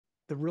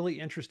the really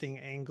interesting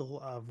angle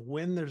of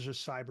when there's a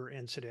cyber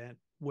incident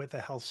with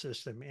a health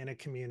system in a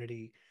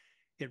community,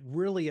 it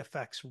really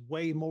affects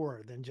way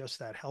more than just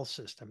that health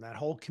system. That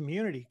whole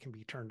community can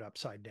be turned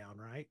upside down,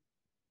 right?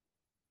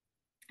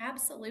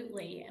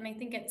 Absolutely. And I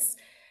think it's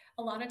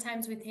a lot of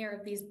times we hear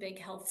of these big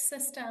health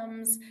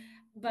systems,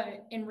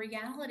 but in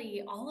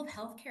reality, all of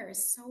healthcare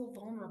is so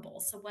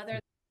vulnerable. So whether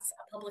that's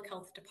a public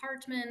health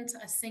department,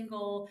 a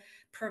single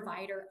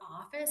provider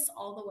office,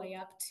 all the way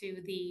up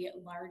to the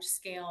large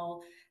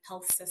scale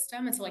health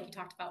system. And so, like you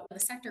talked about, the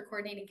sector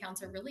coordinating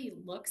council really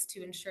looks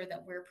to ensure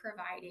that we're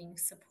providing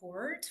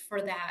support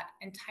for that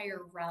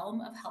entire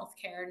realm of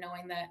healthcare,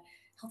 knowing that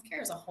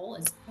healthcare as a whole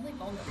is really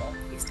vulnerable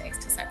these days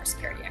to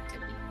cybersecurity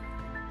activity.